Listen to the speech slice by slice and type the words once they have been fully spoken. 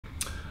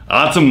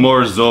Artem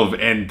Morozov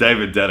and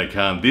David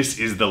Dadikyan. This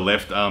is the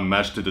left arm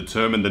match to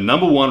determine the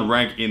 #1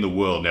 rank in the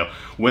world. Now,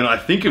 when I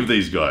think of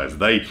these guys,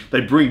 they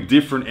bring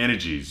different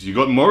energies. You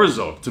got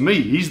Morozov. To me,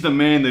 he's the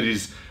man that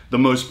is the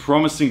most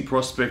promising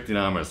prospect in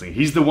arm wrestling.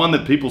 He's the one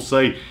that people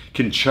say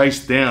can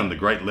chase down the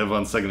great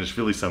Levan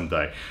Saginashvili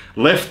someday.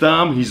 Left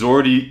arm, he's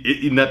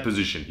already in that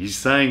position. He's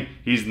saying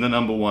he's the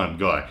 #1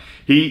 guy.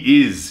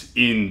 He is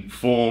in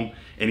form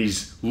and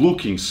he's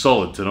looking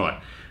solid tonight.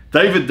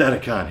 David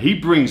Dadikyan, he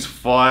brings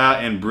fire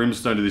and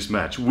brimstone to this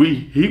match.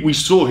 We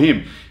saw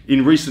him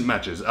in recent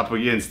matches up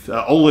against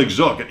Oleg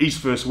Zok at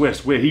East vs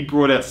West, where he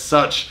brought out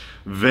such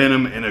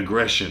venom and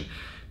aggression,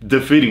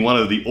 defeating one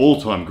of the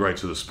all-time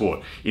greats of the sport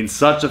in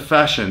such a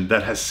fashion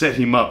that has set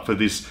him up for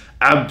this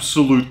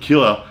absolute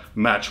killer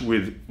match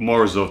with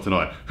Morozov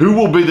tonight. Who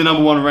will be the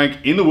 #1 rank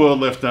in the world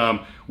left arm?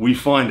 We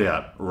find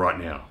out right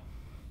now.